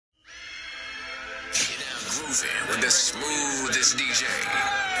grooving with the smoothest DJ.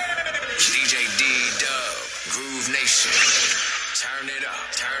 DJ D-Dub, Groove Nation. Turn it up,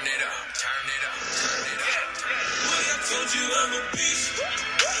 turn it up, turn it up, turn it up. Boy, I told you I'm a beast.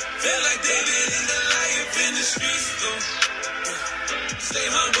 Feel like David and Goliath in the streets. Stay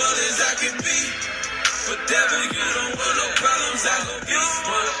humble as I can be. But devil, you don't want no problems. I go beast.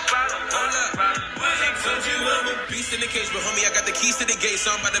 Told you I'm a beast in the cage, but homie, I got the keys to the gate, so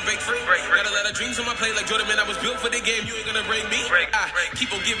I'm about to break free. Got a lot of dreams on my plate, like Jordan, man, I was built for the game. You ain't gonna break me. I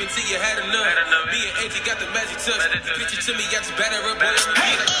keep on giving till you had enough. Me and AJ got the magic touch. The picture to me got you better up.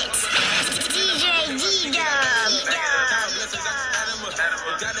 Hey, it's DJ D-Dub.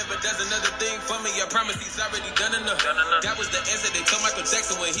 God never does another thing for me. I promise he's already done enough. That was the answer they told Michael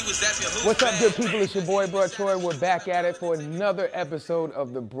Jackson when he was asking who's What's up, good people? It's your boy, Bro Troy. We're back at it for another episode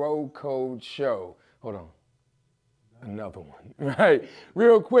of the Bro Code Show. Hold on. Another one, right?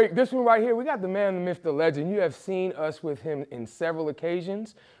 Real quick, this one right here, we got the man, the myth, the legend. You have seen us with him in several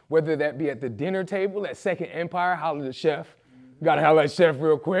occasions, whether that be at the dinner table at Second Empire, holler at the chef. Gotta holler at chef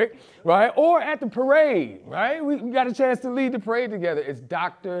real quick, right? Or at the parade, right? We got a chance to lead the parade together. It's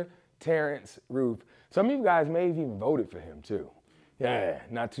Dr. Terrance Ruth. Some of you guys may have even voted for him too. Yeah,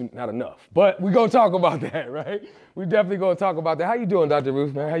 not enough. But we're gonna talk about that, right? We definitely gonna talk about that. How you doing, Dr.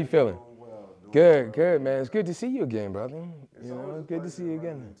 Ruth, man? How you feeling? Good, man. It's good to see you again, brother. You know, it's good to see you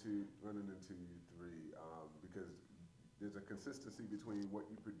again. Running into you three, because there's a consistency between what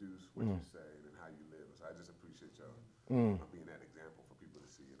you produce, what you say, and how you live. So I just appreciate y'all being that example for people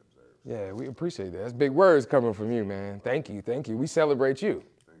to see and observe. Yeah, we appreciate that. That's big words coming from you, man. Thank you. We celebrate you.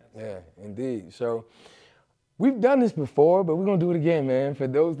 Yeah, indeed. So we've done this before, but we're gonna do it again, man. For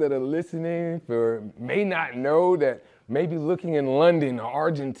those that are listening, may not know that. Maybe looking in London or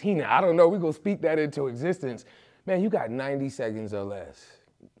Argentina. I don't know. We're going to speak that into existence. Man, you got 90 seconds or less.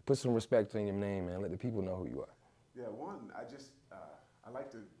 Put some respect on your name, man. Let the people know who you are. Yeah, I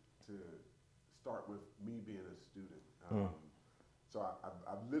like to start with me being a student. So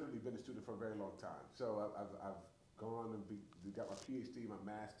I've literally been a student for a very long time. So I've gone and got my PhD, my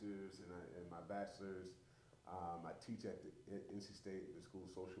master's, and my bachelor's. I teach at NC State, the School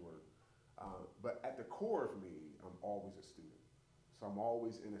of Social Work. But at the core of me, I'm always a student. So I'm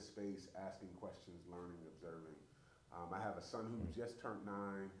always in a space asking questions, learning, observing. I have a son who just turned 9,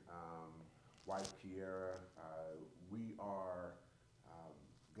 wife Kiera. We are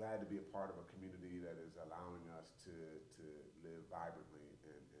glad to be a part of a community that is allowing us to live vibrantly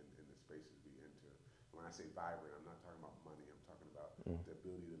in the spaces we enter. When I say vibrant, I'm not talking about money. I'm talking about the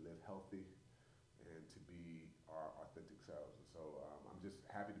ability to live healthy and to be our authentic selves. And so I'm just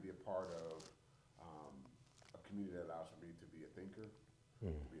happy to be a part of a community that allows for me to be a thinker,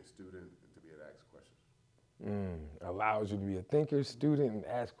 to be a student, and to be able to ask questions. Allows you to be a thinker, student, and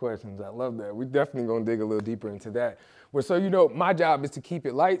ask questions. I love that. We're definitely going to dig a little deeper into that. Well, so you know, my job is to keep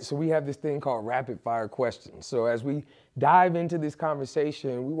it light, so we have this thing called rapid fire questions. So as we dive into this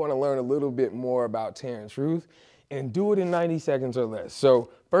conversation, we want to learn a little bit more about Terrance Ruth and do it in 90 seconds or less. So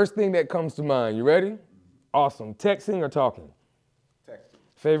first thing that comes to mind, you ready? Awesome. Texting or talking? Texting.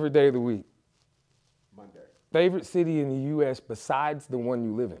 Favorite day of the week? Monday. Favorite city in the U.S. besides the one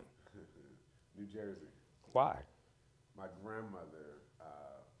you live in? New Jersey. Why? My grandmother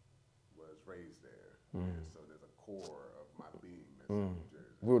was raised there, and so there's a core of my being that's in New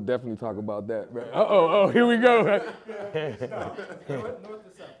Jersey. We'll definitely talk about that. Oh, here we go. North to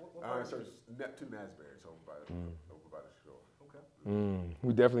south. So it's Neptune Asbury, so over by the shore. Okay.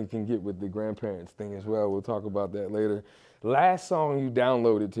 We definitely can get with the grandparents thing as well. We'll talk about that later. Last song you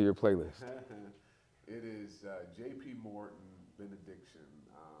downloaded to your playlist? It is J.P. Morton, Benediction,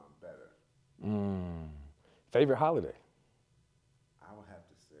 Better. Favorite holiday? I would have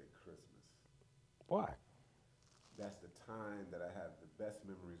to say Christmas. Why? That's the time that I have the best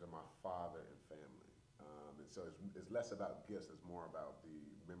memories of my father and family. And so it's less about gifts, it's more about the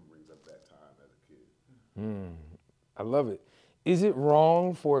memories of that time as a kid. I love it. Is it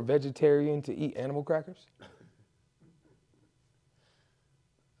wrong for a vegetarian to eat animal crackers?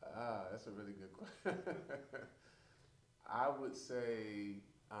 That's a really good question. I would say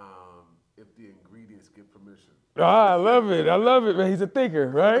if the ingredients give permission. I love it, man. He's a thinker,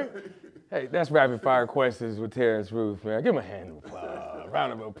 right? Hey, that's rapid fire questions with Terrance Ruth, man. Give him a hand of applause,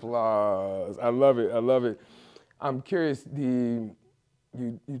 round of applause. I love it. I'm curious, you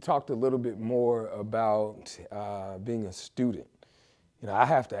talked a little bit more about being a student. You know, I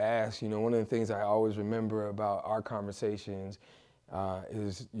have to ask, you know, one of the things I always remember about our conversations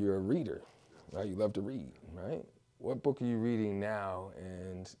is you're a reader, right? You love to read, right? What book are you reading now,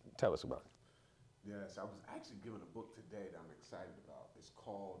 and tell us about it? Yes, I was actually given a book today that I'm excited about. It's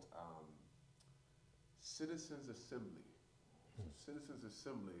called citizens assembly. Citizens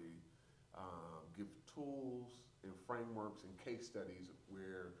assembly give tools and frameworks and case studies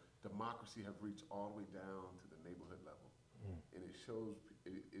where democracy have reached all the way down to the neighborhood level. And it shows,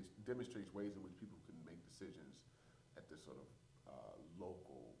 it demonstrates ways in which people can make decisions at this sort of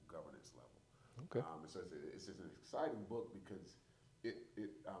local governance level. Okay. So it's an exciting book because it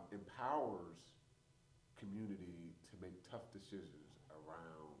empowers community to make tough decisions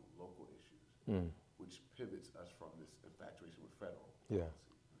around local issues, which pivots us from this infatuation with federal policy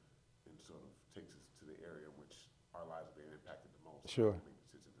and sort of takes us to the area in which our lives are being impacted the most. Sure. And make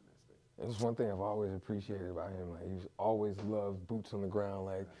decisions in that space. It's one thing I've always appreciated about him. Like, he's always loved boots on the ground.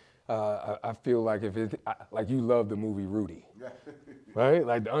 Like, I feel like like you love the movie Rudy, right?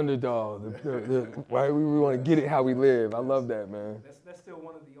 Like the underdog, right? We want to get it how we live. I love that, man. That's still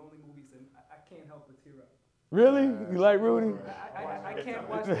one of the only movies that I can't help but tear up. Really? You like Rudy? I can't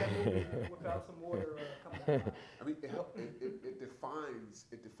watch that movie without some water coming out. I mean, it defines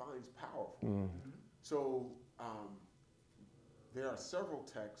powerful. So there are several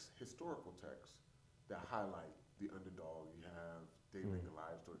texts, historical texts, that highlight the underdog. You have David and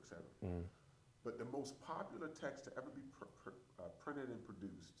Goliath, et cetera. But the most popular text to ever be printed and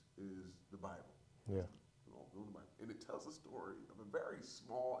produced is the Bible. Yeah. And it tells a story of a very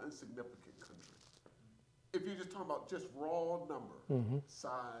small, insignificant country. If you're just talking about just raw number,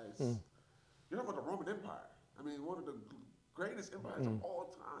 size, you're talking about the Roman Empire. I mean, one of the greatest empires of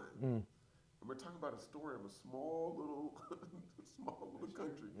all time. And we're talking about a story of a small little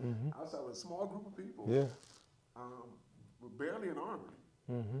country outside with a small group of people. Yeah. With barely an army.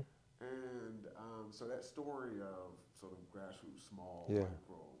 And so that story of sort of grassroots, small,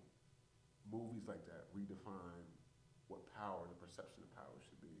 micro, movies like that redefine what power, the perception of power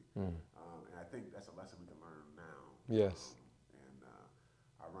should be. And I think that's a lesson we can learn now. Yes.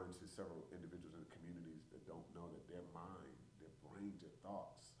 I run into several individuals in the communities that don't know that their mind, their brains, their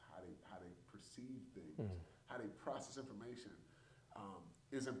thoughts, how they perceive things, how they process information,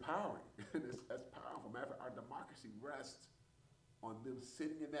 is empowering. And that's powerful. Matter of fact, our democracy rests on them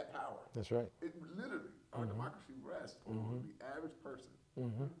sitting in that power. That's right. It literally, our democracy rests on the average person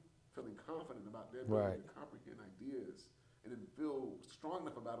feeling confident about their ability to comprehend ideas and then feel strong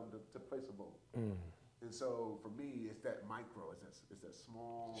enough about them to place a vote. And so for me, it's that micro, it's that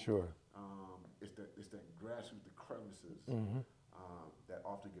small, it's that grassroots, the crevices that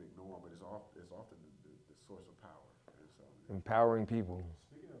often get ignored, but it's often the source of power. And so, empowering people.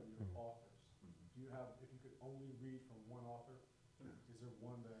 Speaking of your authors, do you have, if you could only read from one author, is there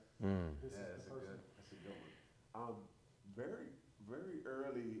one that this is the person? That's a good one. Very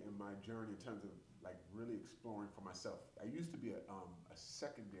early in my journey in terms of like really exploring for myself, I used to be a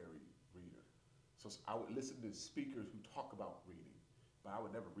secondary reader. So I would listen to speakers who talk about reading, but I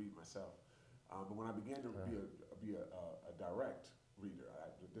would never read myself. But when I began to be a direct reader,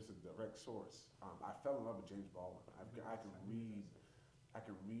 this is a direct source, I fell in love with James Baldwin. I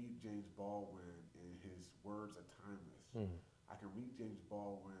can read James Baldwin and his words are timeless. I can read James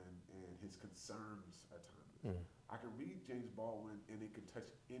Baldwin and his concerns are timeless. I can read James Baldwin and it can touch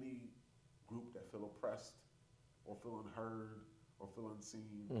any group that feel oppressed or feel unheard or feel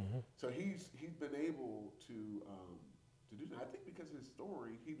unseen. So he's been able to do that. I think because of his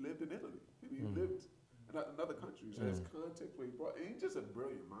story, he lived in Italy. He lived in another country. So his context where he brought, and he's just a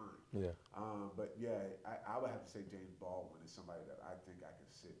brilliant mind. Yeah. But yeah, I would have to say James Baldwin is somebody that I think I can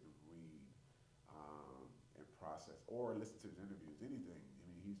sit and read and process or listen to his interviews, anything. I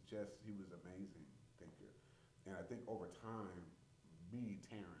mean, he was an amazing thinker. And I think over time, me,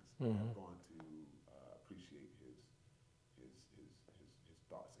 Terrance, have gone to appreciate his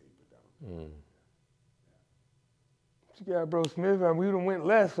thoughts that he put down. What you got, Bro Smith? We done went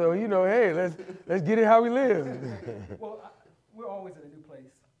less, so hey, let's get it how we live. Well, we're always in a new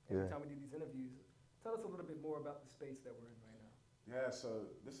place every time we do these interviews. Tell us a little bit more about the space that we're in right now. Yeah, so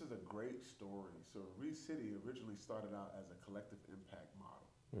this is a great story. So Reed City originally started out as a collective impact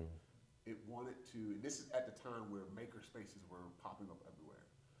model. It wanted to, and this is at the time where maker spaces were popping up everywhere.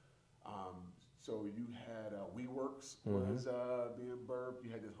 So you had WeWorks was being birthed.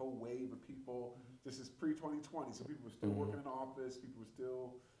 You had this whole wave of people. This is pre-2020, so people were still working in the office. People were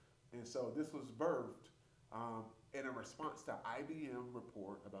still, and so this was birthed in a response to IBM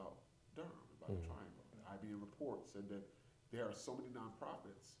report about Durham, about the Triangle. The IBM report said that there are so many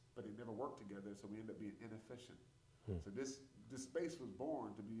nonprofits, but they never work together, so we end up being inefficient. So this space was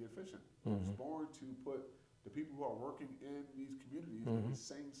born to be efficient. It was born to put the people who are working in these communities in the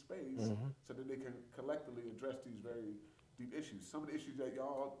same space so that they can collectively address these very deep issues. Some of the issues that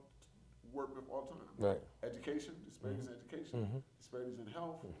y'all work with all the time. Right. Education, disparities in education, disparities in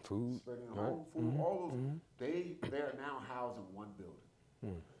health, Food, disparities in right. home, food, all those, they are now housed in one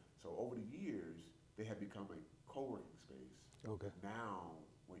building. So over the years, they have become a co-working space. Okay. Now,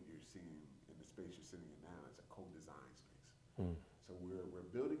 what you're seeing in the space you're sitting in now is a co-design space. So we're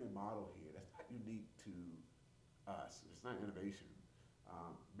building a model here that's not unique to us. It's not innovation.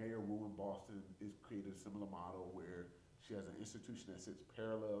 Mayor Wu in Boston has created a similar model where she has an institution that sits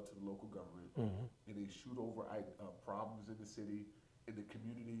parallel to the local government, and they shoot over problems in the city, in the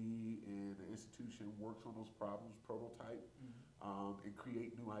community, and the institution works on those problems, prototype, and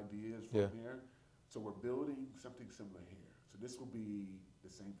create new ideas from there. So we're building something similar here. So this will be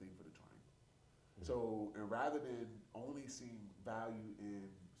the same thing for the Triangle. So, and rather than only seeing value in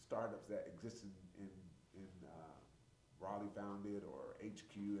startups that exist in Raleigh founded or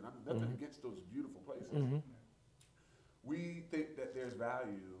HQ, and I'm nothing against those beautiful places. We think that there's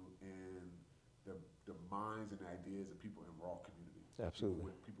value in the minds and ideas of people in raw communities.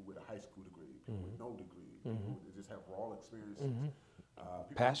 Absolutely. People with a high school degree, people with no degree, people that just have raw experiences.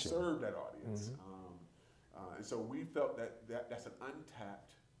 People Passion. who serve that audience. And so we felt that's an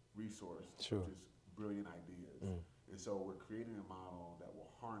untapped resource, which is brilliant ideas. And so we're creating a model that will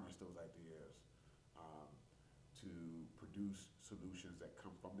harness those ideas to produce solutions that come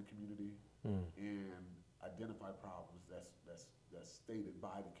from the community and identify problems that's stated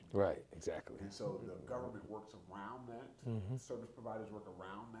by the community. Right, exactly. And so the government works around that, service providers work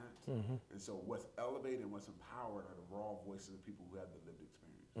around that, and so what's elevated and what's empowered are the raw voices of people who have the lived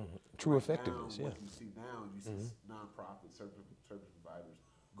experience. True Right effectiveness, now, what you see now, you see nonprofit service providers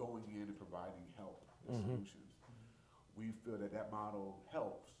going in and providing help and solutions. We feel that model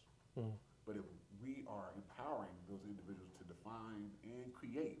helps, but if we are empowering those individuals to define and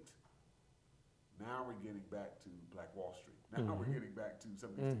create, now we're getting back to Black Wall Street. Now we're getting back to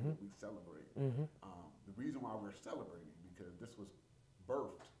some of these things that we celebrate. The reason why we're celebrating, because this was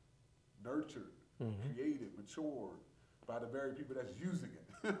birthed, nurtured, created, matured by the very people that's using it.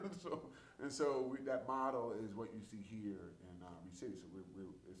 so that model is what you see here in ReCity. So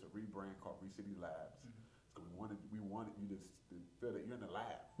it's a rebrand called ReCity Labs. So we wanted you to feel that you're in the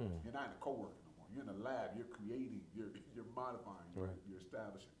lab. You're not in the co-working no more. You're in the lab. You're creating. You're modifying. You're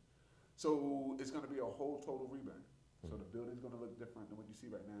establishing. So it's going to be a whole total rebrand. So the building's going to look different than what you see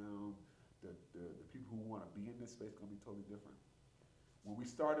right now. The people who want to be in this space are going to be totally different. When we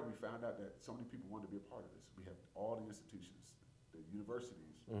started, we found out that so many people wanted to be a part of this. We have all the institutions, the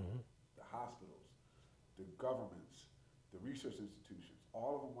universities, the hospitals, the governments, the research institutions.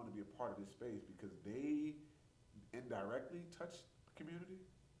 All of them want to be a part of this space because they indirectly touch the community.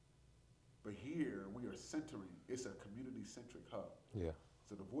 But here we are centering. It's a community-centric hub. Yeah.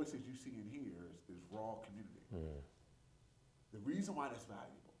 So the voices you see in here is raw community. The reason why that's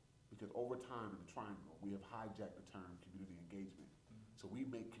valuable, because over time in the Triangle, we have hijacked the term community engagement. So we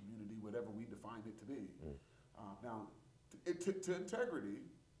make community whatever we define it to be. Now, to integrity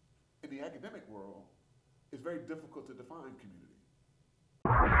in the academic world, it's very difficult to define community.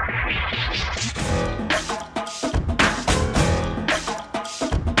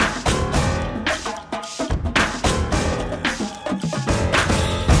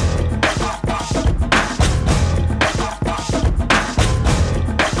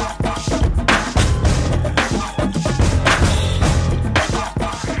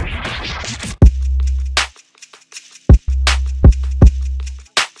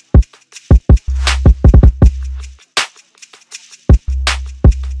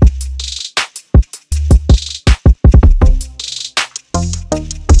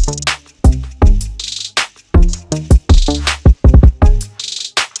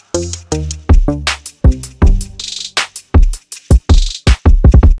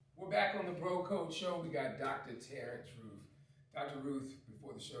 Show, we got Dr. Terrance Ruth. Dr. Ruth,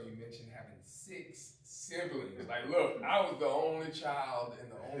 before the show, you mentioned having 6 siblings. Like, look, I was the only child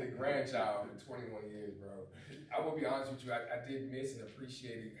and the only grandchild for 21 years, bro. I will be honest with you, I did miss and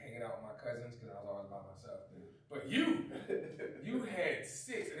appreciate hanging out with my cousins because I was always by myself. But you had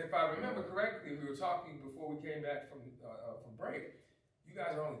 6. And if I remember correctly, we were talking before we came back from break, you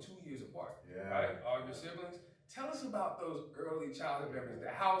guys are only 2 years apart, right? All your siblings. Tell us about those early childhood memories.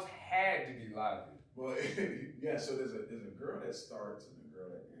 The house had to be lively. Well, yeah. So there's a girl that starts and a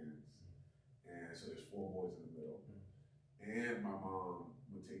girl that ends, and so there's 4 boys in the middle. And my mom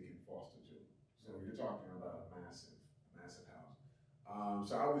would take in foster children. So you're talking about a massive house.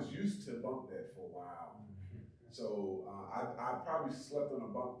 So I was used to bunk bed for a while. So I probably slept on a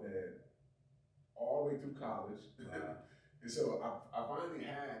bunk bed all the way through college. And so I finally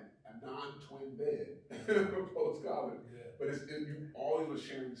had a non-twin bed post-college. But you always were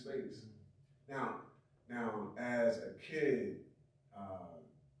sharing space. Now, as a kid,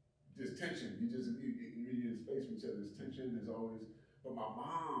 there's tension. You're in space with each other. There's tension. There's always. But my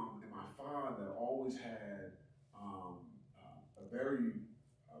mom and my father always had a very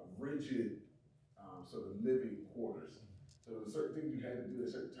rigid sort of living quarters. So there were certain things you had to do at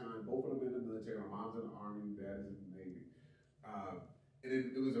a certain time. Both of them in the military. My mom's in the Army. Dad is in the Navy. And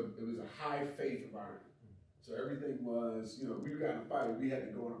it was a high faith environment. So everything was, we got in a fight, we had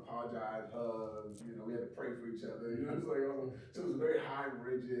to go and apologize, hug, we had to pray for each other. It's like, so it was a very high,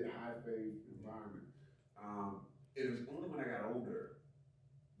 rigid, high faith environment. It was only when I got older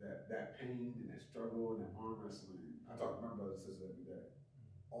that pain and that struggle and that arm wrestling. I talk to my brothers and sisters every day.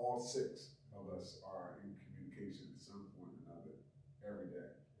 All 6 of us are in communication at some point or another every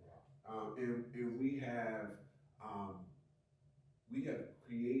day. And we have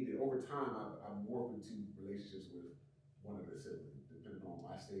created, over time, I've morphed into relationships with one of the siblings, depending on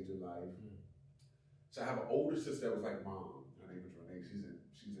my stage of life. So I have an older sister that was like mom. Her name was Renee.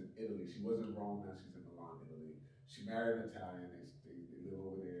 She's in Italy. She was in Rome, now she's in Milan, Italy. She married an Italian. They live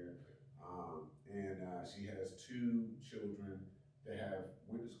over there. And she has 2 children that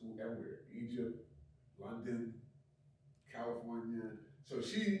went to school everywhere. Egypt, London, California. So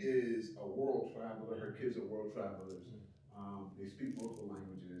she is a world traveler. Her kids are world travelers. They speak multiple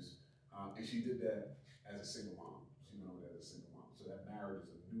languages. And she did that as a single mom. She went over there as a single mom. So that marriage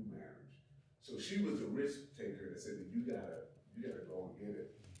is a new marriage. So she was a risk taker that said that you gotta go and get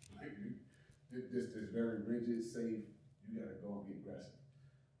it. Like this very rigid, safe, you gotta go and be aggressive.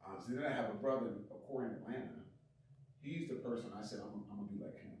 So then I have a brother, Corey in Atlanta. He's the person I said, I'm gonna be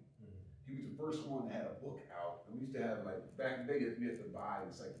like him. He was the first one that had a book out. And we used to have, like, back in the day, you had to buy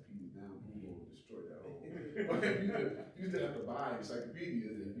encyclopedias. Now Google destroyed that whole but you used to have to buy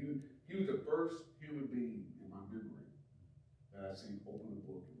encyclopedias. And he was the first human being in my memory that I've seen open a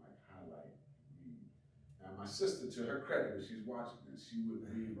book and, like, highlight, read. Now, my sister, to her credit, if she's watching this, she would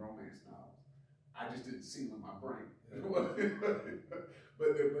read romance novels. I just didn't see them in my brain.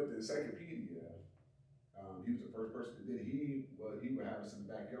 but the encyclopedia, he was the first person that did it. He would have us in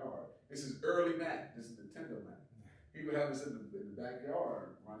the backyard. This is early Mac. This is Nintendo Mac. He would have us in the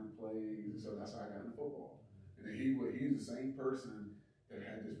backyard running plays, and so that's how I got into football. And then he's the same person that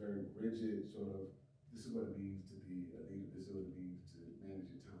had this very rigid sort of, this is what it means to be a leader. This is what it means to manage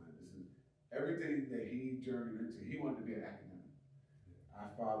your time. This is everything that he journeyed into. He wanted to be an academic. I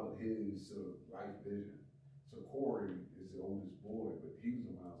followed his sort of life vision. So Corey is the oldest boy, but he was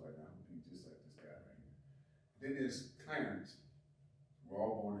the one I was like, I'm gonna be just like this guy right here. Then there's Clarence. We're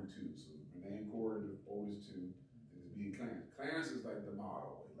all born in 2. So Renee and Corey are the oldest 2. And there's me and Clarence. Clarence is like the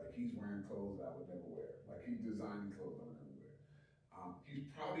model. Like he's wearing clothes I would never wear. Like he's designing clothes I would never wear. He's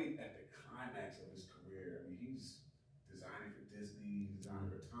probably at the climax of his career. I mean, he's designing for Disney, he's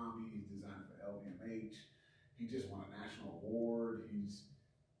designing for Tommy, he's designing for LVMH. He just won a national award. He's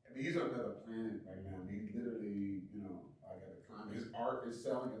on another planet right now. I mean, he literally, like at the climax. His art is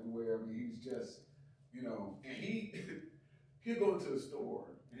selling everywhere. I mean, he's just, and he'll go into the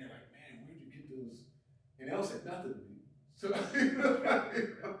store and they're like, man, where'd you get those? And they all said nothing to me. So,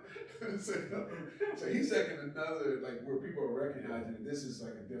 so he's second another, like where people are recognizing that this is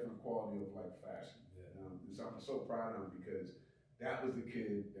like a different quality of like fashion. So I'm so proud of him because that was the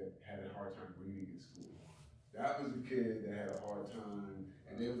kid that had a hard time reading in school. That was the kid that had a hard time,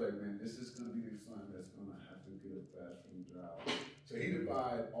 and they was like, man, this is gonna be the son that's gonna have to get a fast food job. So he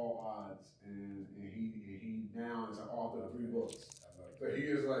defied all odds, and he now is an author of 3 books. So he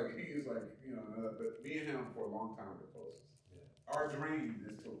is like, but me and him for a long time were closest. Our dream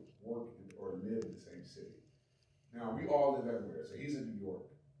is to work or live in the same city. Now we all live everywhere. So he's in New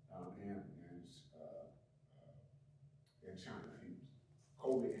York, and in China.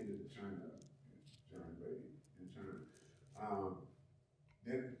 COVID ended the China journey in China.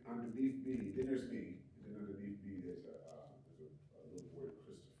 Then underneath me, then there's me, and then underneath me there's a little boy,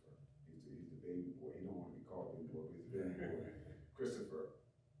 Christopher. He's the baby boy. He don't want to be called baby boy, but he's the baby boy, Christopher.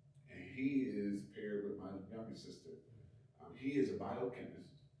 And he is paired with my younger sister. He is a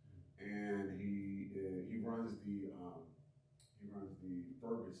biochemist, and he runs the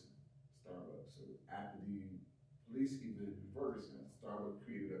Ferguson Starbucks. So after the police event in Ferguson, Starbucks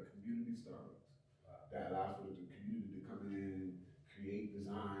created a community Starbucks that allows for the community to come in, create,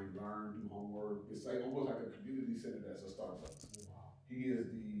 design, learn, do homework. It's like almost like a community center that's a Starbucks. Wow. He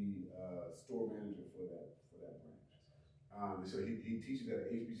is the store manager for that branch. So he teaches at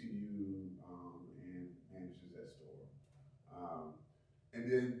HBCU and manages that store. And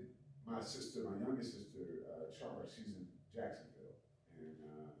then my youngest sister, Charles, she's in Jacksonville,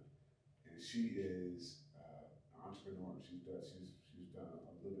 and she is an entrepreneur. She's done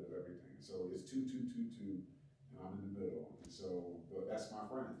a little bit of everything. And so it's 2, 2, 2, 2, and I'm in the middle. And so that's my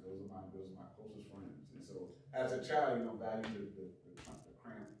friends. Those are my closest friends. And so as a child, you don't value the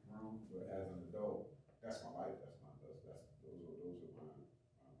cramped room, but as an adult, that's my life. Those are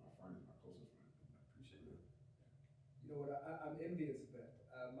my friends, my closest friends. I appreciate it. You know what? I'm envious of that.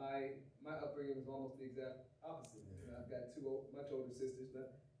 My upbringing was almost the exact opposite. You know, I've got much older sisters,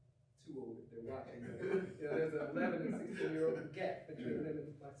 not too old if they're watching. But, you know, there's an 11 and 16-year-old gap between them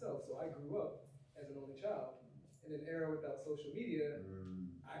and myself. So I grew up as an only child in an era without social media.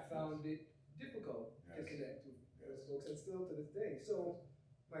 I found it difficult to connect with those folks, and still to this day. So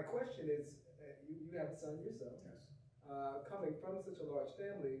my question is, you have a son yourself. Yes. Coming from such a large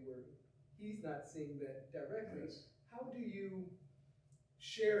family where he's not seeing that directly, how do you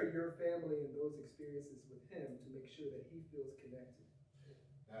share your family and those experiences with him to make sure that he feels connected?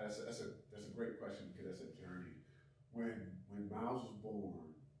 That's a great question, because that's a journey. When Miles was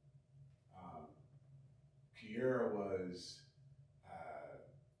born, Kiera was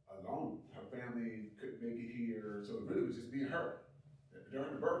alone. Her family couldn't make it here, so it really was just me and her.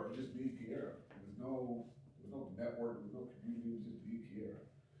 During the birth, it was just me and Kiera. There was no network, there was no community, it was just me and Kiera.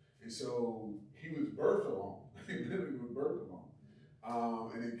 And so he was birthed alone. He literally was birthed alone.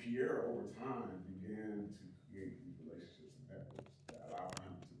 And then Kiera, over time, began to create these relationships and networks that allow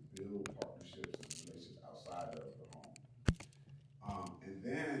him to build partnerships and relationships outside of the home. And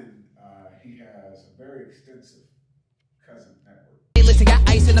then he has a very extensive cousin network. Hey, listen, got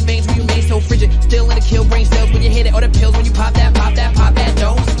ice in the veins when you made so frigid. Still in the kill brain cells when you hit it, or the pills when you pop that.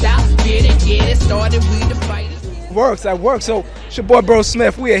 Don't stop, get it started, we the fighters. That works. So it's your boy Bro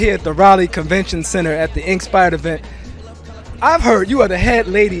Smith. We are here at the Raleigh Convention Center at the Inspired event. I've heard you are the head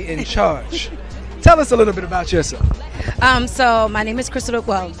lady in charge. Tell us a little bit about yourself. So my name is Crystal.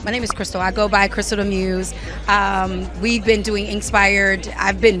 Well, my name is Crystal. I go by Crystal the Muse. We've been doing Inspired.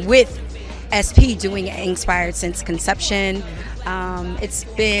 I've been with SP doing Inspired since conception. It's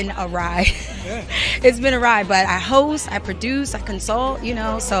been a ride. It's been a ride, but I host, I produce, I consult, you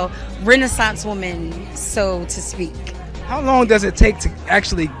know, so Renaissance woman, so to speak. How long does it take to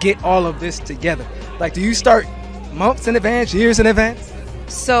actually get all of this together? Like, do you start months in advance, years in advance?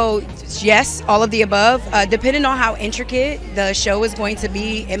 So yes, all of the above. Depending on how intricate the show is going to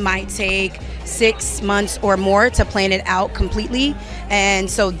be, it might take 6 months or more to plan it out completely. And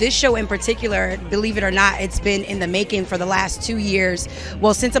so this show in particular, believe it or not, it's been in the making for the last 2 years.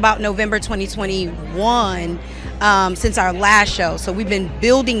 Well, since about November 2021, since our last show. So we've been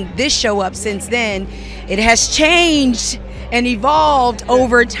building this show up since then. It has changed and evolved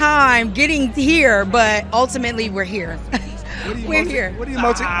over time getting here, but ultimately we're here. We're here. What are you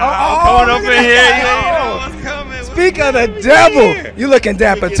motivated? Coming up in here, you know what's coming. Speak of the devil. You looking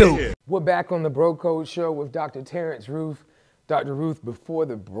dapper too. We're back on the Bro Code Show with Dr. Terrance Ruth. Dr. Ruth, before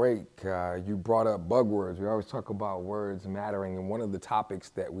the break, you brought up buzzwords. We always talk about words mattering, and one of the topics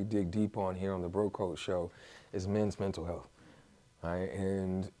that we dig deep on here on the Bro Code Show is men's mental health. Right?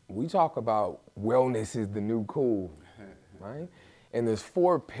 And we talk about wellness is the new cool, right? And there's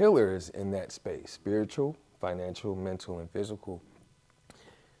 4 pillars in that space: spiritual, financial, mental, and physical.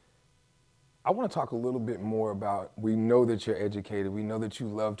 I want to talk a little bit more about, we know that you're educated, we know that you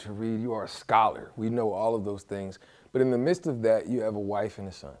love to read, you are a scholar, we know all of those things, but in the midst of that, you have a wife and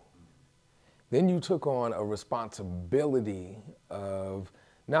a son. Then you took on a responsibility of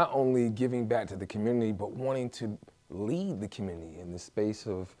not only giving back to the community, but wanting to lead the community in the space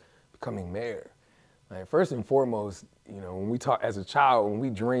of becoming mayor. Right? First and foremost, you know, when we talk as a child, when we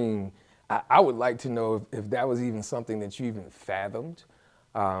dream, I would like to know if that was even something that you even fathomed.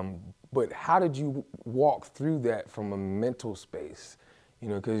 But how did you walk through that from a mental space? You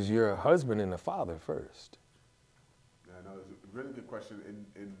know, because you're a husband and a father first. Yeah, no, it's a really good question.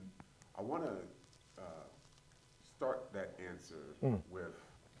 And I want to start that answer with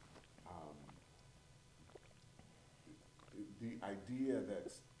the idea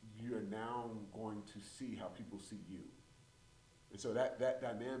that you're now going to see how people see you. And so that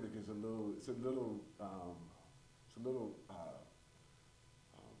dynamic is a little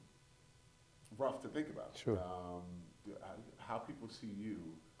rough to think about. Sure. How people see you,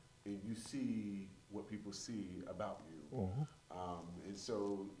 and you see what people see about you. Mm-hmm. And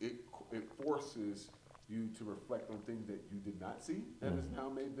so it forces you to reflect on things that you did not see that is now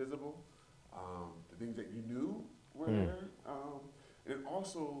made visible, the things that you knew were there, and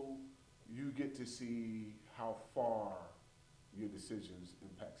also you get to see how far your decisions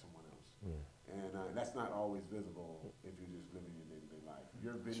impact someone else. And that's not always visible if you're just living your day-to-day life.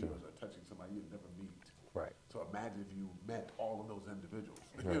 Your videos are touching somebody you'd never meet. Right. So imagine if you met all of those individuals.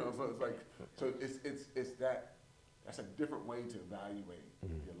 You know, so it's like, so it's that's a different way to evaluate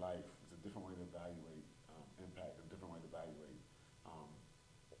your life. It's a different way to evaluate impact, a different way to evaluate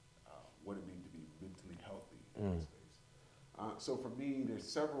what it means to be mentally healthy in this space. So for me, there's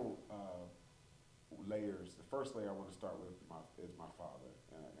several layers. The first layer I want to start with is my father,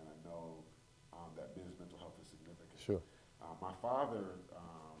 and I know that men's mental health is significant. Sure. My father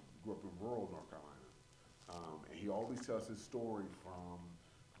grew up in rural North Carolina, and he always tells his story from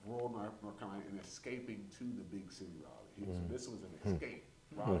rural North Carolina and escaping to the big city, Raleigh. So this was an escape.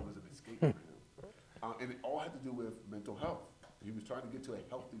 Raleigh was an escape for him. And it all had to do with mental health. He was trying to get to a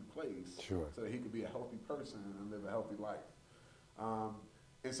healthy place so that he could be a healthy person and live a healthy life.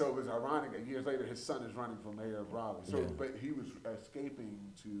 And so it was ironic that years later his son is running for mayor of Raleigh. So, but he was escaping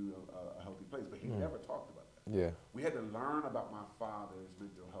to a healthy place, but he never talked about that. Yeah. We had to learn about my father's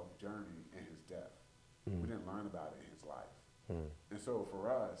mental health journey and his death. We didn't learn about it in his life. And so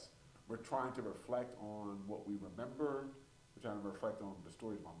for us, we're trying to reflect on what we remember. We're trying to reflect on the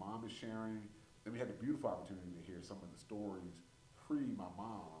stories my mom is sharing. And we had the beautiful opportunity to hear some of the stories pre my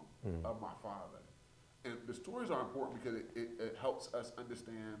mom of my father. And the stories are important because it helps us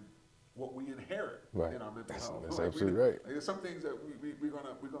understand what we inherit in our mental health. That's absolutely right. There's some things that we're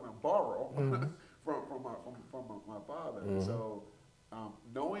gonna borrow from my father. And so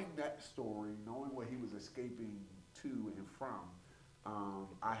knowing that story, knowing what he was escaping to and from,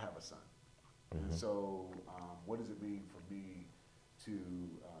 I have a son. And so what does it mean for me to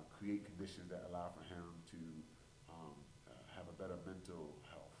create conditions that allow for him to have a better mental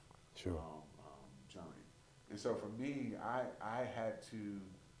health journey? And so for me, I had to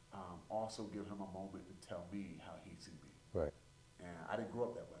also give him a moment to tell me how he sees me. Right. And I didn't grow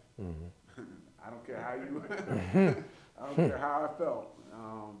up that way. I don't care how you, I don't care how I felt.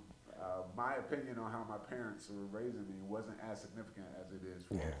 My opinion on how my parents were raising me wasn't as significant as it is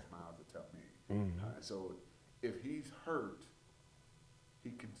for Miles to tell me. So if he's hurt,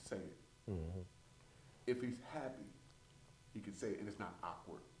 he can say it. If he's happy, he can say it, and it's not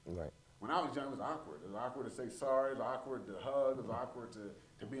awkward. Right. When I was young, it was awkward. It was awkward to say sorry. It was awkward to hug. It was awkward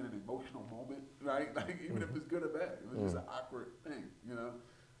to be in an emotional moment, right? Like even if it's good or bad, it was just an awkward thing, you know.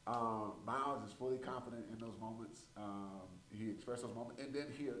 Miles is fully confident in those moments. He expressed those moments, and then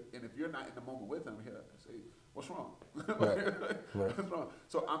and if you're not in the moment with him, he'll say, "What's wrong?" What's wrong?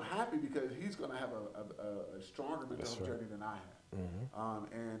 So I'm happy because he's going to have a stronger mental health journey than I had,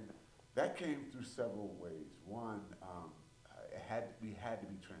 and that came through several ways. One, we had to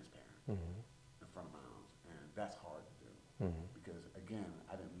be transparent in front of Miles, and that's hard to do because again,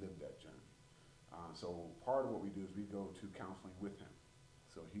 I didn't live that journey. So part of what we do is we go to counseling with him.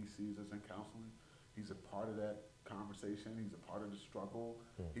 So he sees us in counseling. He's a part of that conversation. He's a part of the struggle.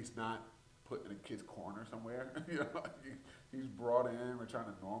 He's not put in a kid's corner somewhere. You know, he's brought in. We're trying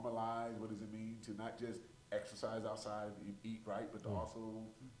to normalize what does it mean to not just exercise outside, eat right, but to also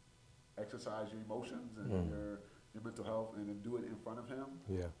exercise your emotions and your mental health, and then do it in front of him.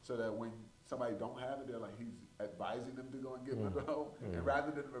 So that when somebody don't have it, they're like he's advising them to go and get mental health, and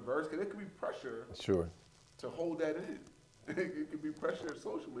rather than reverse, because it could be pressure to hold that in. It could be pressure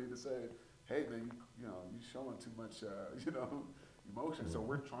socially to say, hey man, you're showing too much, emotion. So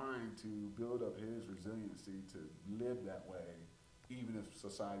we're trying to build up his resiliency to live that way, even if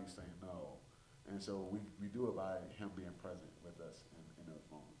society's saying no. And so we do it by him being present with us in those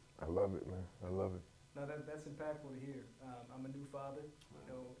moments. I love it, man. I love it. No, that's impactful to hear. I'm a new father,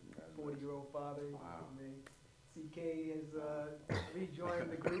 40-year-old father. Wow. CK has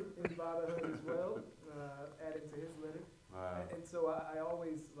rejoined the group in Brotherhood as well, adding to his litter. Wow. And so I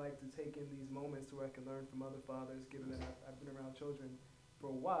always like to take in these moments to where I can learn from other fathers, given that I've been around children for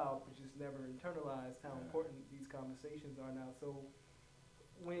a while, but just never internalized how important these conversations are now. So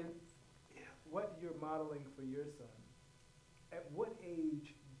what you're modeling for your son, at what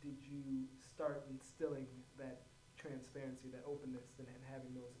age did you start instilling that transparency, that openness, and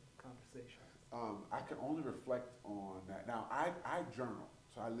having those conversations? I can only reflect on that. Now, I journal.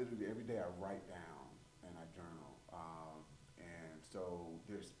 So I literally, every day I write down and I journal. And so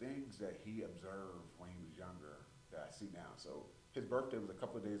there's things that he observed when he was younger that I see now. So his birthday was a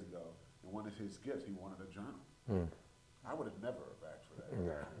couple of days ago, and one of his gifts, he wanted a journal. I would have never asked for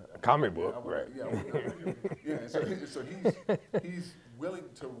that. A comic book, right? So he's willing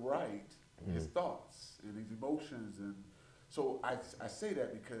to write his thoughts and his emotions, and so I say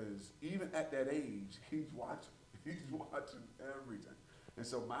that because even at that age, he's watching. He's watching everything, and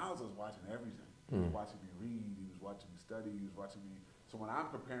so Miles is watching everything. He was watching me read. He was watching me study. He was watching me. So when I'm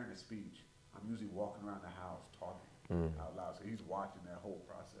preparing a speech, I'm usually walking around the house talking out loud. So he's watching that whole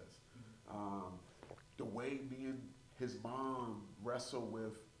process. The way me and his mom wrestle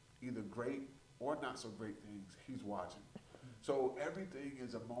with either great or not so great things, he's watching. So everything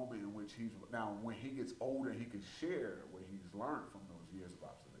is a moment in which now when he gets older, he can share what he's learned from those years of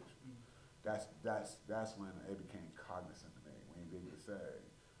observation. That's when it became cognizant to me, when he's able to say,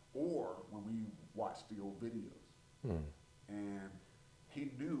 or when we watched the old videos, and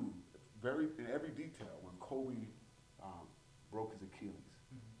he knew in every detail when Kobe broke his Achilles.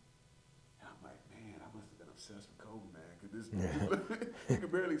 And I'm like, man, I must have been obsessed with Kobe, man, because this dude, he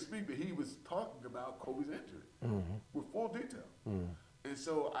could barely speak, but he was talking about Kobe's injury with full detail. And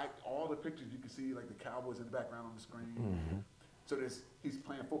so all the pictures you can see, like the Cowboys in the background on the screen. So he's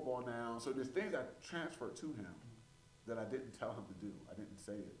playing football now. So there's things I transferred to him that I didn't tell him to do. I didn't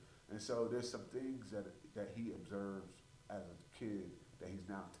say it. And so there's some things that he observes as a kid that he's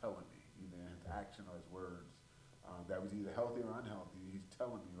now telling me, either in his action or his words, that was either healthy or unhealthy. He's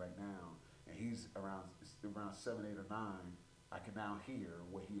telling me right now, and he's around 7, 8, or 9. I can now hear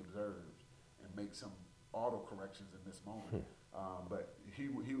what he observes and make some auto corrections in this moment. But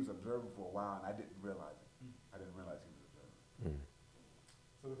he was observing for a while, and I didn't realize it. I didn't realize he was observing.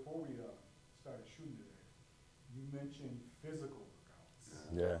 So before we started shooting today, you mentioned physical workouts.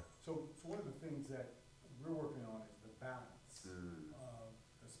 Yeah. So one of the things that we're working on is the balance of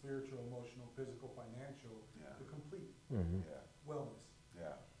the spiritual, emotional, physical, financial, the complete wellness.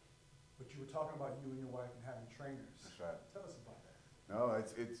 Yeah. But you were talking about you and your wife and having trainers. That's right. Tell us about that. No,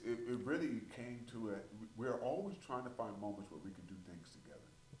 it really came to it. We're always trying to find moments where we can do things together.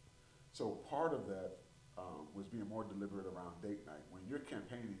 So part of that was being more deliberate around date night. When you're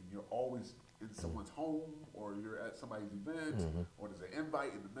campaigning, you're always in someone's home, or you're at somebody's event, or there's an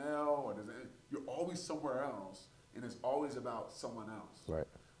invite in the mail, or you're always somewhere else, and it's always about someone else. Right.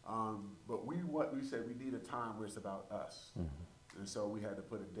 But we said we need a time where it's about us. And so we had to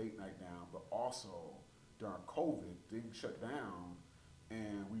put a date night down, but also during COVID, things shut down,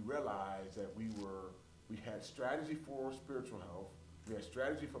 and we realized that we had strategy for spiritual health, we had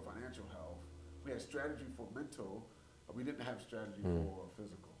strategy for financial health, we had strategy for mental, but we didn't have strategy for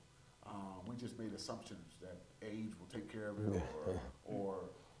physical. We just made assumptions that age will take care of it, or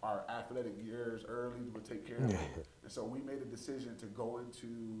our athletic years early will take care of it. And so we made a decision to go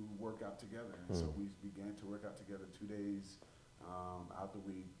into workout together. And so we began to work out together 2 days out the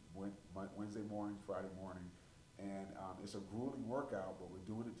week, Wednesday morning, Friday morning. And it's a grueling workout, but we're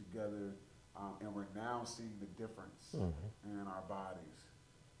doing it together. And we're now seeing the difference in our bodies.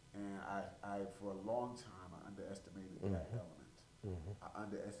 And I for a long time, I underestimated that element. I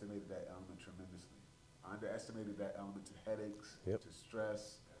underestimated that element tremendously. I underestimated that element to headaches, to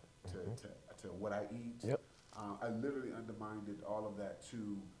stress, to what I eat. I literally undermined all of that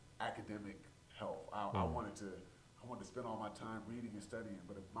to academic health. I wanted to spend all my time reading and studying,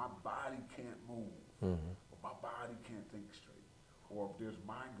 but if my body can't move, or my body can't think straight, or if there's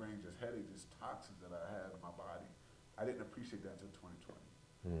migraines, there's headaches, there's toxins that I have in my body, I didn't appreciate that until 2020.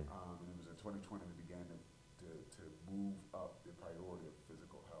 And it was in 2020 we began to move up the priority of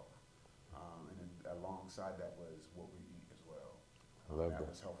physical health. And then alongside that was what we eat as well. I love that. That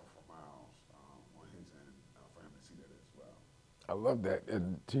was helpful for Miles on his end, for him to see that as well. I love that.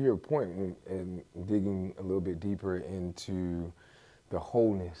 And to your point, and digging a little bit deeper into the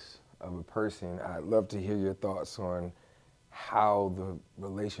wholeness of a person, I'd love to hear your thoughts on how the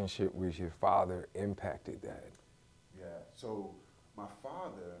relationship with your father impacted that. Yeah, so my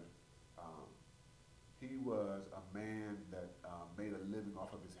father, he was a man that made a living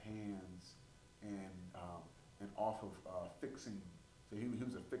off of his hands and off of fixing. So he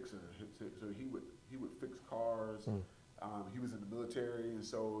was a fixer. So he would fix cars. He was in the military, and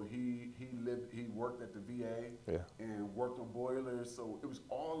so he worked at the VA and worked on boilers. So it was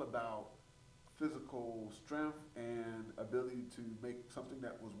all about physical strength and ability to make something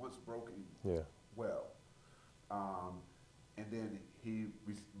that was once broken well. And then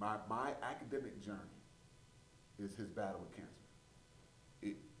my academic journey is his battle with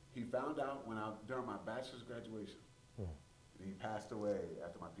cancer. He found out during my bachelor's graduation, and he passed away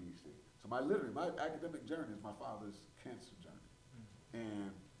after my PhD. So my academic journey is my father's cancer journey.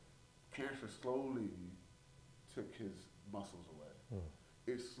 And cancer slowly took his muscles away.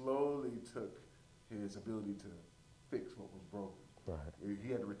 It slowly took his ability to fix what was broken. Right.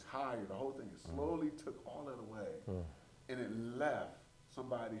 He had to retire, the whole thing. It slowly took all that away. And it left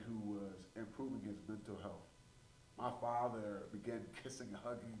somebody who was improving his mental health. My father began kissing and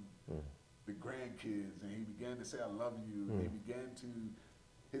hugging the grandkids, and he began to say, "I love you." And he began to,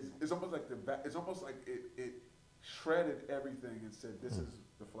 it's almost like it shredded everything and said, "This is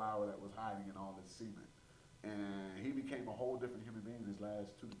the flower that was hiding in all this semen." And he became a whole different human being in his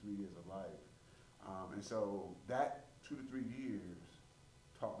last 2 to 3 years of life. And so that 2 to 3 years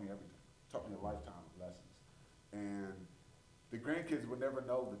taught me everything, taught me a lifetime of lessons. And the grandkids would never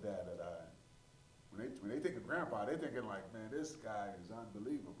know the dad that I. When they think of grandpa, they're thinking like, man, this guy is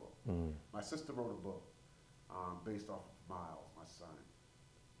unbelievable. My sister wrote a book based off of Miles, my son.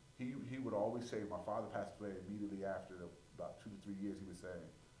 He would always say, my father passed away immediately after about 2 to 3 years, he would say,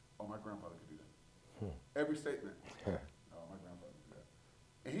 oh, my grandfather could do that. Every statement. Oh, my grandfather could do that.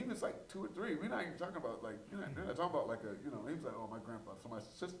 And he was like 2 or 3. We're not even talking about like, they're not talking about like he was like, oh, my grandfather. So my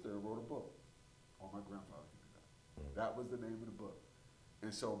sister wrote a book. Oh, my grandfather could do that. That was the name of the book.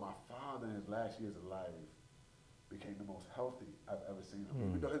 And so my father in his last years of life became the most healthy I've ever seen him.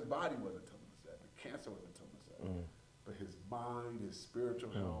 Even though his body wasn't telling us that, the cancer wasn't telling us that. But his mind, his spiritual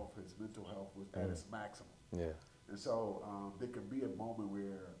health, his mental health was at its maximum. Yeah. And so there can be a moment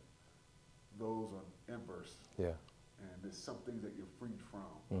where those are inverse. Yeah. And there's some things that you're freed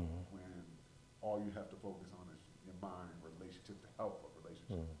from when all you have to focus on is your mind, relationship, the health of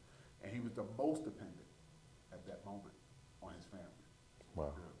relationships. And he was the most dependent at that moment on his family.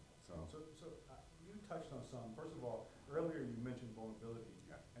 Wow. Yeah. So you touched on something. First of all, earlier you mentioned vulnerability,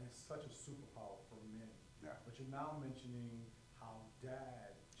 and it's such a superpower for men. Yeah. But you're now mentioning how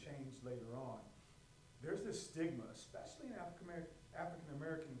dad changed later on. There's this stigma, especially in African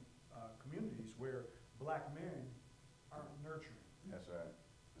American communities, where black men aren't nurturing. That's right.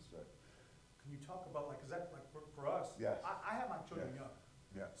 That's right. Can you talk about like, is that like for us? Yes. I have my children young.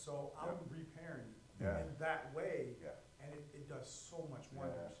 Yeah. So I'm reparenting in that way, and it does so much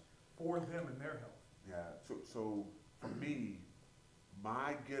wonders for them and their health. Yeah. So for me,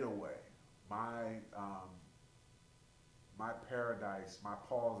 my getaway, my paradise, my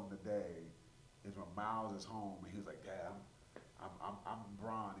pause in the day is when Miles is home and he's like, Dad, I'm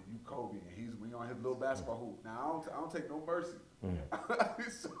Bron and you Kobe, and we on his little basketball hoop. Now I don't take no mercy.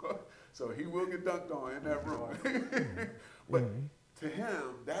 So he will get dunked on in that room. But to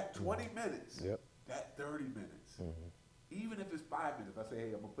him, that 20 minutes, that 30 minutes, even if it's 5 minutes, if I say,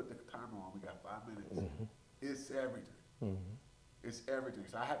 hey, I'm gonna put the timer on, we got 5 minutes, it's everything. It's everything.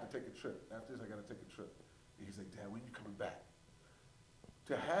 So I have to take a trip. After this, I gotta take a trip. And he's like, Dad, when you coming back?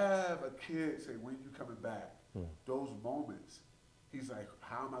 To have a kid say, when you coming back, those moments, he's like,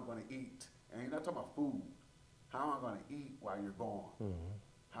 how am I gonna eat? And he's not talking about food. How am I gonna eat while you're gone?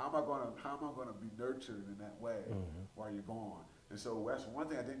 How am I gonna be nurtured in that way while you're gone? And so that's one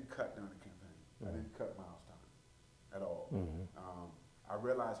thing I didn't cut during the campaign. I didn't cut Miles' time at all. I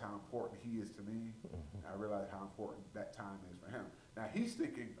realized how important he is to me. I realized how important that time is for him. Now he's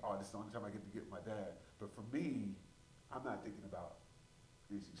thinking, oh, this is the only time I get to get my dad. But for me, I'm not thinking about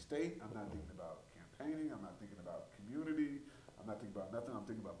NC State. I'm not thinking about campaigning. I'm not thinking about community. I'm not thinking about nothing. I'm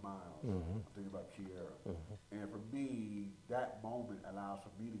thinking about Miles. I'm thinking about Kiera. And for me, that moment allows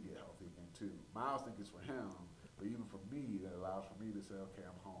for me to get healthy again too. Miles thinks it's for him, but even for me, that allows for me to say, okay,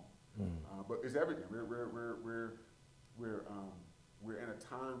 I'm home. But it's everything. We're in a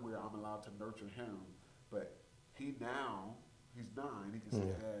time where I'm allowed to nurture him, but he's 9. He can say,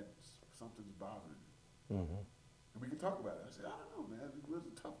 Dad, something's bothering me. And we can talk about it. I said, I don't know, man. It was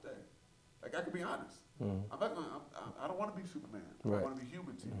a tough day. Like, I can be honest. I don't want to be Superman. I want to be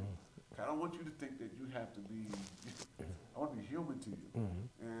human to you. I don't want you to think that you have to be, I want to be human to you.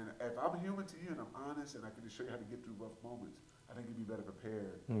 And if I'm human to you and I'm honest and I can just show you how to get through rough moments, I think you'd be better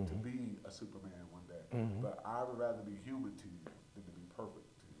prepared to be a Superman one day. But I would rather be human to you than to be perfect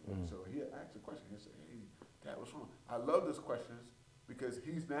to you. So he asked a question. He said, hey, Dad, what's wrong? I love those questions because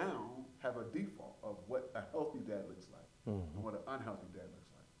he's now have a default of what a healthy dad looks like and what an unhealthy dad looks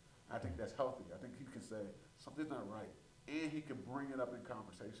like. I think that's healthy. I think he can say, something's not right. And he can bring it up in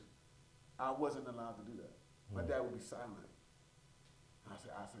conversation. I wasn't allowed to do that. My dad would be silent. I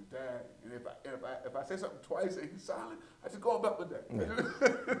said, Dad, and if I say something twice and he's silent, I just go about my day.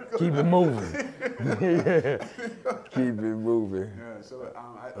 Keep it moving. Keep it moving. Yeah, so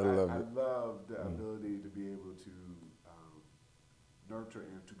I love the ability to be able to nurture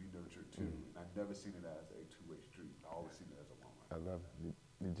and to be nurtured too. And I've never seen it as a two-way street. I always seen it as a one-way. I love it.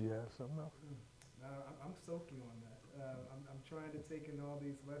 Did you have something else? No, I'm soaking on that. I'm trying to take in all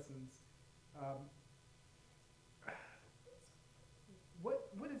these lessons.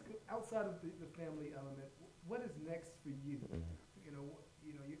 What is outside of the family element? What is next for you?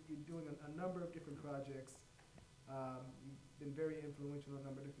 You're doing a number of different projects. You've been very influential in a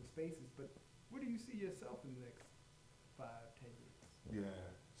number of different spaces. But where do you see yourself in the next 5, 10 years? Yeah.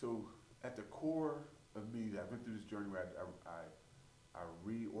 So at the core of me, I went through this journey where I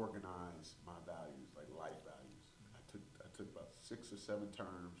reorganized my values, like life values. I took about 6 or 7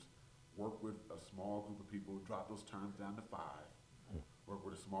 terms, worked with a small group of people, dropped those terms down to 5. Work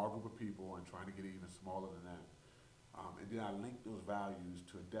with a small group of people and trying to get even smaller than that. And then I linked those values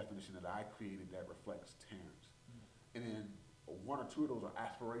to a definition that I created that reflects Terrance. And then one or two of those are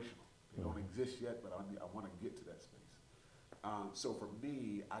aspirational. They don't exist yet, but I want to get to that space. So for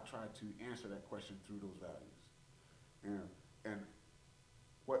me, I try to answer that question through those values. And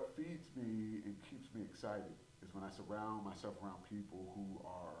what feeds me and keeps me excited is when I surround myself around people who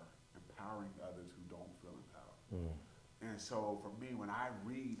are empowering others who don't feel empowered. And so for me, when I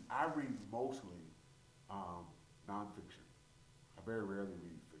read mostly nonfiction. I very rarely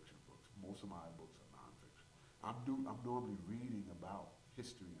read fiction books. Most of my books are nonfiction. I'm normally reading about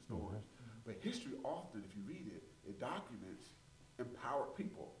history and stories. But history often, if you read it, it documents empowered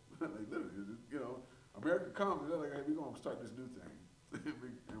people. Like literally, you know, America comes, they're like, hey, we're going to start this new thing.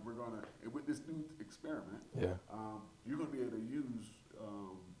 And we're going to, and with this new experiment, you're going to be able to use,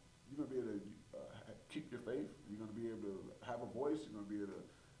 you're going to be able to keep your faith. You're going to be able to have a voice. You're going to be able to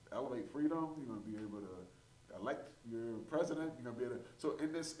elevate freedom. You're going to be able to elect your president. You're going to be able to, so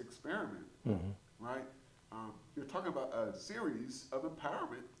in this experiment, right, you're talking about a series of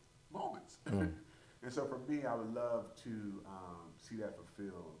empowerment moments. And so for me, I would love to see that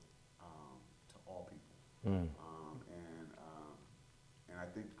fulfilled to all people. And I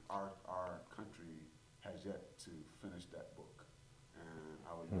think our country has yet to finish that book. And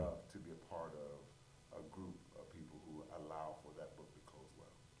I would love to be a part of a group of people who allow for that book to close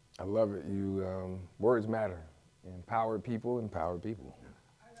well. I love it. You words matter. Empowered people, empower people.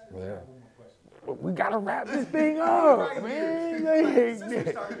 Yeah. We gotta wrap this thing up, man. Since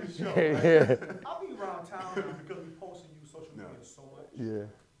we started the show, right? I'll be around town now because we posting you social media so much. Yeah.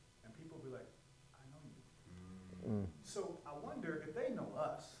 And people be like, I know you. So I wonder if they know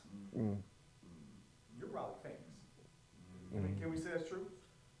us. You're Raleigh famous. Can we say that's true?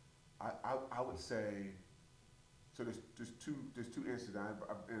 I would say. So there's two instances,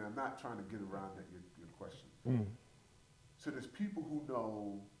 and I'm not trying to get around your question. So there's people who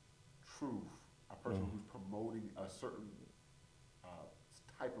know truth, a person who's promoting a certain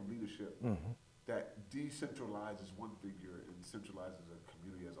type of leadership that decentralizes one figure and centralizes a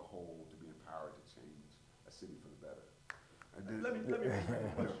community as a whole to be empowered to change a city for the better. And then, let me ask you a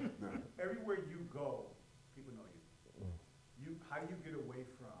question. Everywhere you go, people know you. How do you get away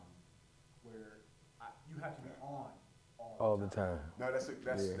from where you have to be on all the time? No, that's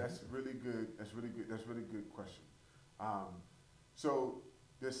really good. That's really good question. So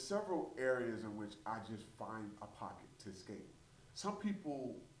there's several areas in which I just find a pocket to escape. Some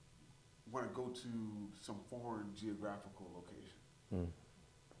people want to go to some foreign geographical location,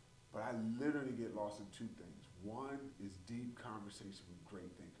 but I literally get lost in two things. One is deep conversation with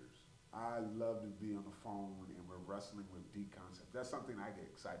great thinkers. I love to be on the phone and we're wrestling with deep concepts. That's something I get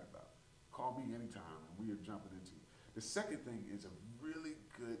excited about. Call me anytime and we are jumping into it. The second thing is a really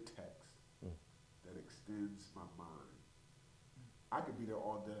good text that extends my mind. I could be there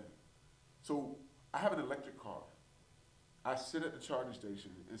all day. So I have an electric car. I sit at the charging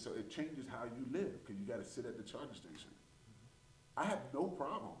station, and so it changes how you live because you got to sit at the charging station. I have no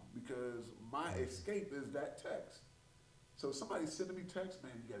problem because my escape is that text. So somebody's sending me text,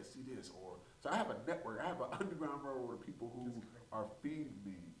 man, you got to see this. Or so I have a network. I have an underground railroad of people who are feeding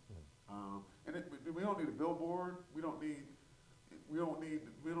me. And we don't need a billboard. We don't need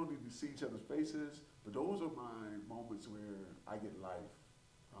to see each other's faces. But those are my moments where I get life.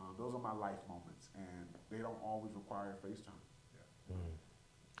 Those are my life moments, and they don't always require FaceTime.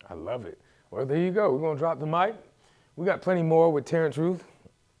 I love it. Well, there you go. We're gonna drop the mic. We got plenty more with Terrance Ruth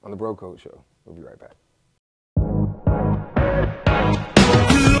on the Bro Code Show. We'll be right back.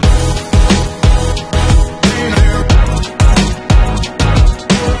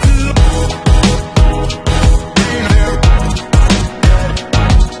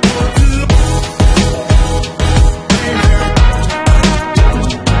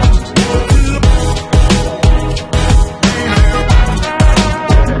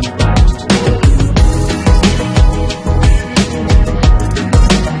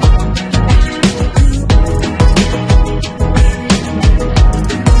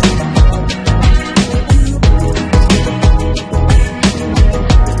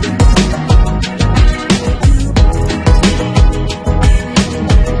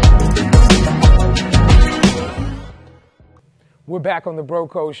 We're back on the Bro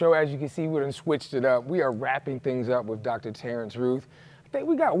Code Show. As you can see, we done switched it up. We are wrapping things up with Dr. Terrance Ruth. I think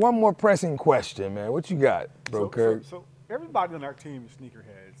we got one more pressing question, man. What you got, Bro Code? So everybody on our team is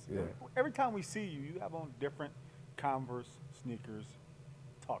sneakerheads. Yeah. Every time we see you, you have on different Converse sneakers.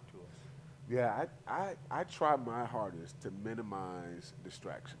 Talk to us. Yeah, I try my hardest to minimize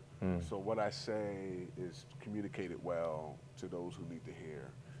distraction. So what I say is communicate it well to those who need to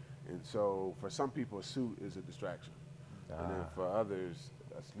hear. And so for some people, a suit is a distraction. And then for others,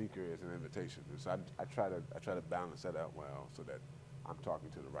 a sneaker is an invitation. And so I try to balance that out well so that I'm talking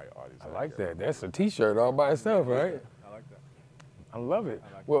to the right audience. I like that. That's a T-shirt all by itself, right? I like that. I love it.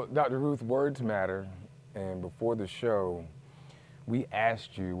 Well, Dr. Ruth, words matter, and before the show, we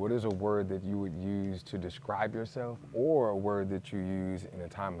asked you what is a word that you would use to describe yourself or a word that you use in a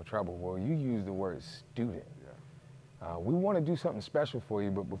time of trouble. Well, you use the word student. Yeah. We want to do something special for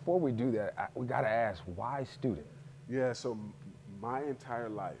you, but before we do that, we got to ask, why student? Yeah, so my entire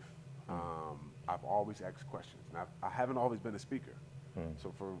life, I've always asked questions. And I haven't always been a speaker.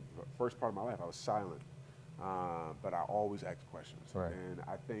 So for the first part of my life, I was silent, but I always asked questions. Right. And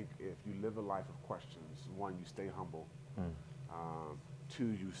I think if you live a life of questions, one, you stay humble. Two,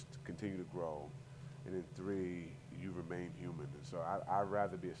 you continue to grow. And then three, you remain human. And so I'd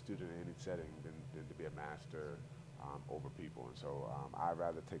rather be a student in any setting than to be a master over people. And so I'd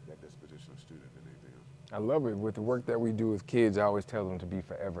rather take that disposition of student than anything else. I love it. With the work that we do with kids, I always tell them to be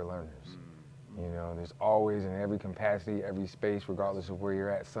forever learners. You know, there's always in every capacity, every space, regardless of where you're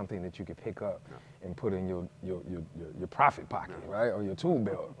at, something that you could pick up and put in your profit pocket, right? Or your tool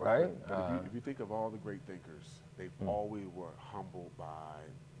belt, right? If you think of all the great thinkers, they always were humbled by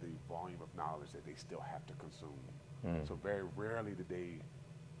the volume of knowledge that they still have to consume. So very rarely did they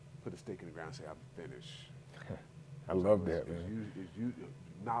put a stake in the ground and say, I'm finished. I love that, man.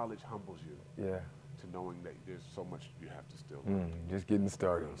 Knowledge humbles you. Yeah. To knowing that there's so much you have to still learn. Just getting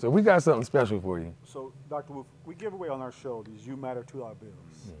started. So we got something special for you. So, Dr. Ruth, we give away on our show these You Matter $2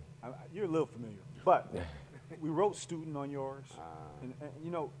 bills. You're a little familiar, but we wrote student on yours, and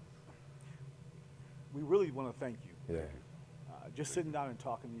you know, we really want to thank you. Yeah. Just sitting down and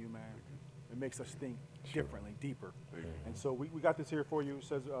talking to you, man, it makes us think differently, deeper. And so we got this here for you. It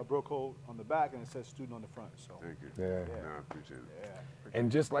says Bro Code on the back, and it says student on the front. So thank you. Yeah. No, I appreciate it. Yeah. And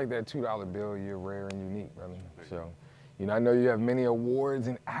just like that $2 bill, you're rare and unique, brother. So, you know, I know you have many awards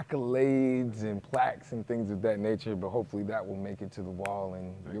and accolades and plaques and things of that nature, but hopefully that will make it to the wall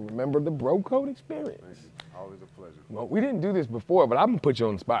and you'll remember the Bro Code experience. Thank you. Always a pleasure. Well, we didn't do this before, but I'm gonna put you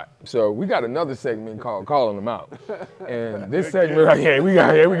on the spot. So we got another segment called Calling Them Out. And this segment, we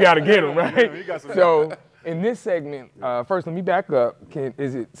gotta get them, right? So in this segment, first let me back up.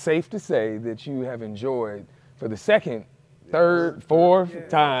 Is it safe to say that you have enjoyed for the second, third, fourth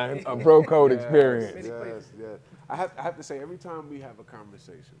time a Bro Code experience? Yes. I have to say, every time we have a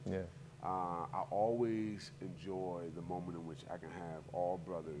conversation, I always enjoy the moment in which I can have all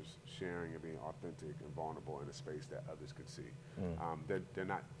brothers sharing and being authentic and vulnerable in a space that others could see.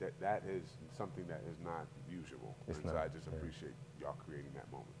 That is something that is not usual. So I just appreciate y'all creating that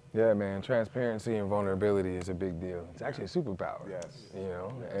moment. Yeah, man, transparency and vulnerability is a big deal. It's actually a superpower. Yes. You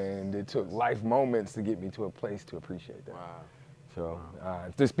know, and it took life moments to get me to a place to appreciate that. Wow. So,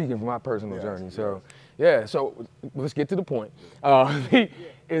 just speaking from my personal journey. So, so let's get to the point.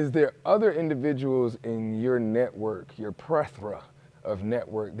 Is there other individuals in your network, your plethora of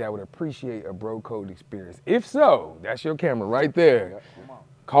network, that would appreciate a Bro Code experience? If so, that's your camera right there.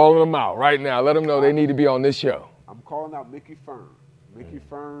 Calling them out right now. Let them know they need to be on this show. I'm calling out Mickey Fern. Mickey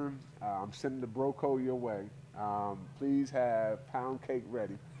Fern, I'm sending the Bro Code your way. Please have pound cake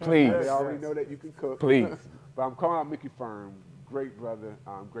ready. Please. They already know that you can cook. Please. But I'm calling out Mickey Fern, great brother,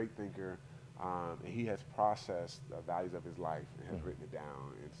 great thinker. And he has processed the values of his life and has written it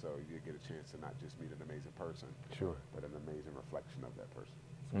down. And so you get a chance to not just meet an amazing person, but an amazing reflection of that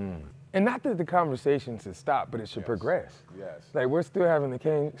person. And not that the conversation should stop, but it should progress. Yes. Like we're still having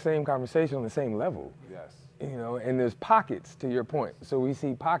the same conversation on the same level. Yes. You know, and there's pockets, to your point. So we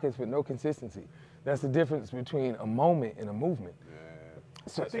see pockets with no consistency. That's the difference between a moment and a movement.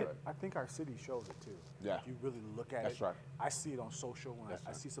 So I think our city shows it too. Yeah. If you really look at it. That's right. I see it on social when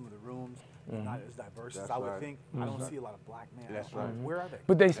I see some of the rooms, not as diverse as That's I would right. think. I don't see a lot of black men. That's right. Where are they?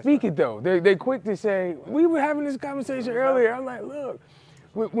 But they speak it though. They quick to say, we were having this conversation earlier. I'm like, look,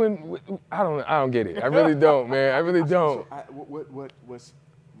 when I don't get it. I really don't, man. I really don't. So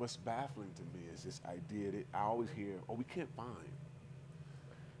what's baffling to me is this idea that I always hear, we can't find.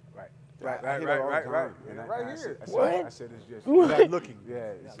 Right. Right here. What? I said it's just Not looking.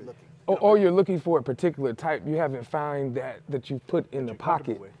 it's Not looking. Or you're looking for a particular type. You haven't found that you put in the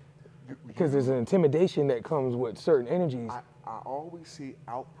pocket. Because there's an intimidation that comes with certain energies. I always see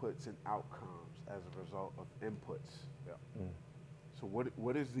outputs and outcomes as a result of inputs. So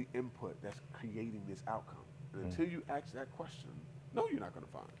what is the input that's creating this outcome? And until you ask that question, no, you're not going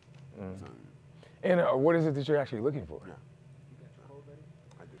to find it. And what is it that you're actually looking for? Yeah.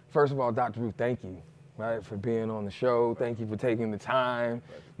 First of all, Dr. Ruth, thank you. right, for being on the show. Thank you for taking the time.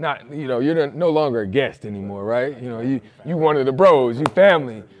 Not, you know, you're no longer a guest anymore, right? You know, you one of the bros, you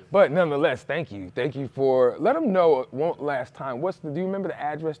family. But nonetheless, thank you. Thank you for, let them know it won't last time. Do you remember the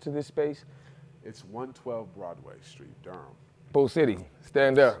address to this space? It's 112 Broadway Street, Durham. Bull City,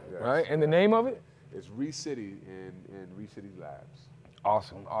 stand up, Yes. right? And the name of it? It's Re-City and Re-City Labs.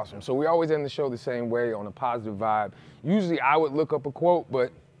 Awesome, awesome. So we always end the show the same way, on a positive vibe. Usually I would look up a quote,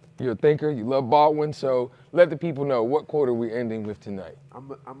 but you're a thinker, you love Baldwin, so let the people know, what quote are we ending with tonight? I'm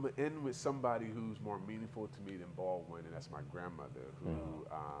going to end with somebody who's more meaningful to me than Baldwin, and that's my grandmother, who,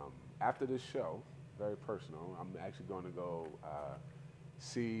 after this show, very personal, I'm actually going to go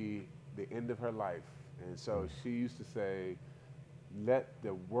see the end of her life. And so she used to say, let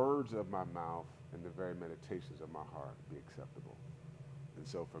the words of my mouth and the very meditations of my heart be acceptable. And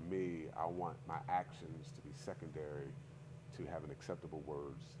so for me, I want my actions to be secondary to having acceptable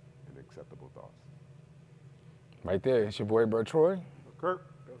words and acceptable thoughts. Right there, it's your boy, Bro Troy. Kirk.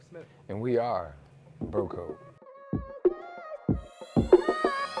 Bill Smith. And we are Bro Code.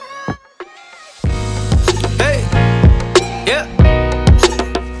 Hey, yeah.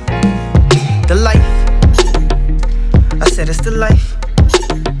 The life. I said it's the life.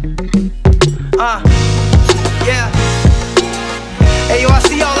 Yeah. Hey, yo, I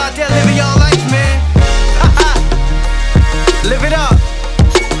see y'all out there living y'all life, man. Live it up.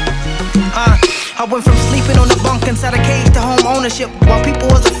 I went from sleeping on the bunk inside a cage to home ownership. While people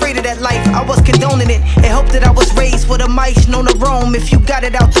was afraid of that life, I was condoning it. It helped that I was raised with a mice known to roam. If you got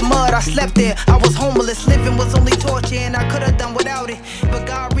it out the mud, I slept there. I was homeless, living was only torture, and I could have done without it. But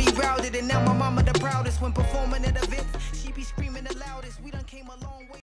God rerouted, and now my mama the proudest. When performing at events, she be screaming the loudest. We done came a long way.